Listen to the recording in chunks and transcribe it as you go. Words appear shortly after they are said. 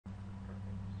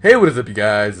Hey, what is up, you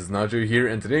guys? It's Nacho here,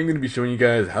 and today I'm going to be showing you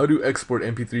guys how to export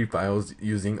MP3 files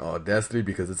using Audacity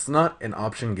because it's not an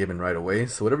option given right away.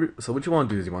 So what you want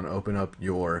to do is you want to open up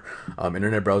your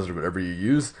internet browser, whatever you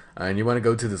use, and you want to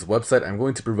go to this website. I'm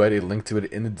going to provide a link to it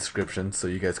in the description, so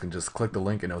you guys can just click the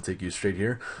link and it'll take you straight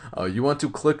here. You want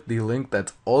to click the link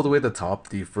that's all the way at the top,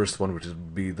 the first one, which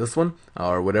would be this one,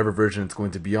 or whatever version it's going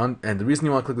to be on. And the reason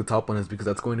you want to click the top one is because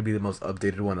that's going to be the most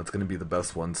updated one. That's going to be the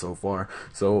best one so far.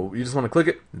 So you just want to click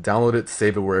it, download it,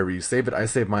 save it wherever you save it. I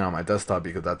save mine on my desktop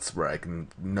because that's where I can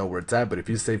know where it's at, but if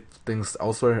you save things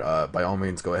elsewhere, by all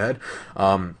means go ahead.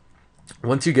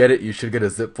 Once you get it, you should get a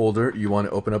zip folder. You want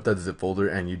to open up that zip folder,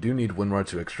 and you do need WinRAR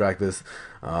to extract this.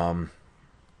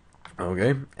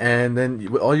 Okay, and then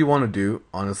all you want to do,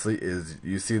 honestly, is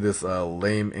you see this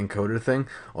lame encoder thing.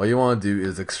 All you want to do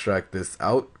is extract this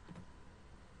out.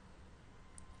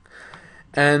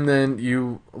 And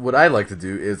then what I like to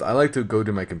do is I like to go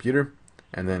to my computer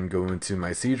and then go into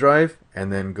my C drive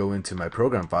and then go into my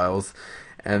program files,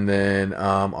 and then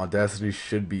Audacity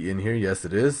should be in here. Yes,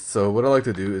 it is. So what I like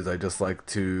to do is I just like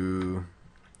to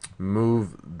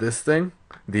move this thing,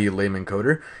 the lame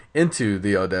encoder, into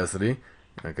the Audacity.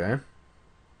 Okay.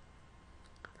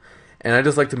 And I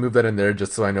just like to move that in there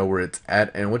just so I know where it's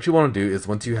at. And what you want to do is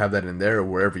once you have that in there or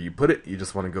wherever you put it, you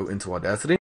just want to go into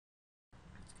Audacity.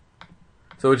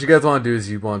 So what you guys want to do is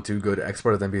you want to go to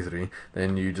export as MP3,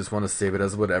 then you just want to save it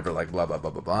as whatever, like blah blah blah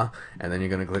blah blah, and then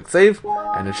you're going to click save,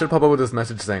 and it should pop up with this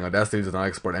message saying Audacity does not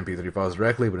export MP3 files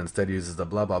directly, but instead uses the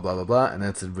blah blah blah blah blah, and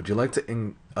that's it. Would you like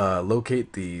to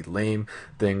locate the lame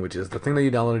thing, which is the thing that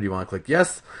you downloaded? You want to click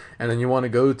yes, and then you want to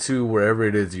go to wherever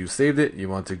it is you saved it. You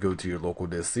want to go to your local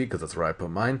disk C, because that's where I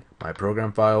put mine, my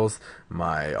program files,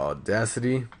 my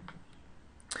Audacity,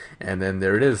 and then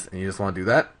there it is, and you just want to do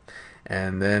that.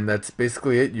 And then that's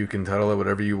basically it. You can title it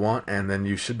whatever you want, and then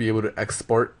you should be able to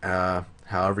export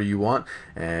however you want,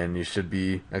 and you should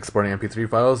be exporting MP3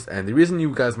 files. And the reason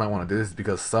you guys might want to do this is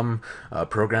because some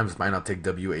programs might not take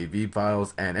WAV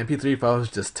files, and MP3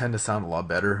 files just tend to sound a lot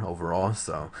better overall.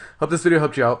 So hope this video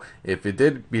helped you out. If it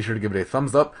did, be sure to give it a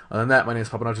thumbs up. Other than that, my name is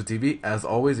Papa Nacho TV. As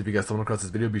always, if you guys stumbled across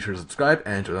this video, be sure to subscribe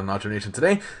and join the Nacho Nation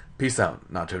today. Peace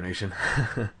out, Nacho Nation.